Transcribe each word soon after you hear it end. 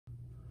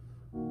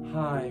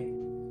Hi,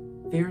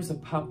 there's a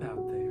pup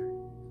out there.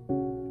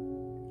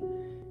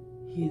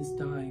 He is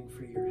dying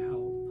for your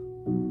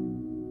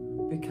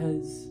help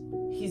because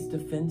he's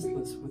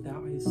defenseless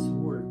without his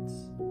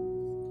swords.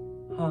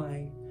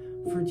 Hi,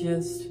 for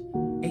just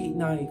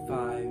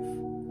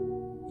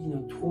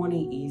 $8.95,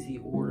 20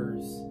 easy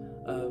orders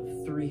of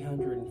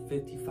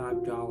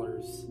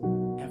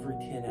 $355 every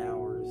 10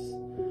 hours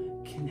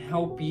can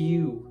help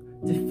you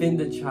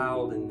defend a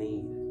child in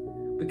need.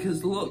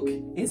 Because look,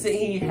 isn't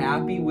he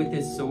happy with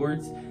his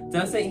swords?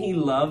 Doesn't he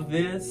love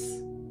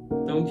this?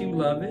 Don't you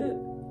love it?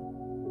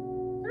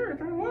 Yes,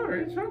 I love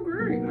it. It's so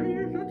great.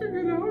 You're such a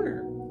good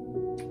owner.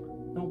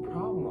 No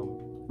problem.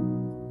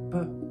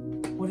 But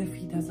what if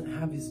he doesn't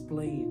have his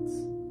blades?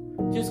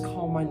 Just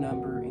call my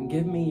number and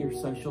give me your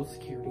social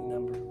security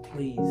number,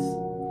 please.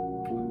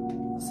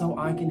 So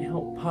I can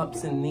help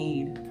pups in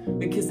need,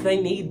 because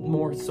they need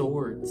more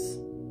swords.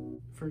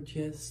 For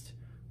just,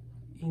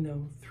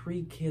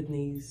 3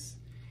 kidneys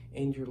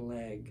and your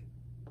leg,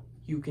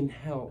 you can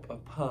help a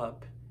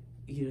pup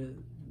eat a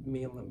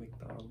meal at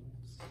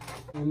McDonald's.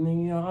 In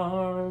the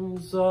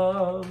arms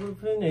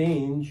of an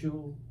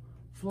angel,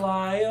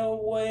 fly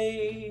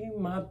away,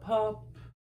 my pup.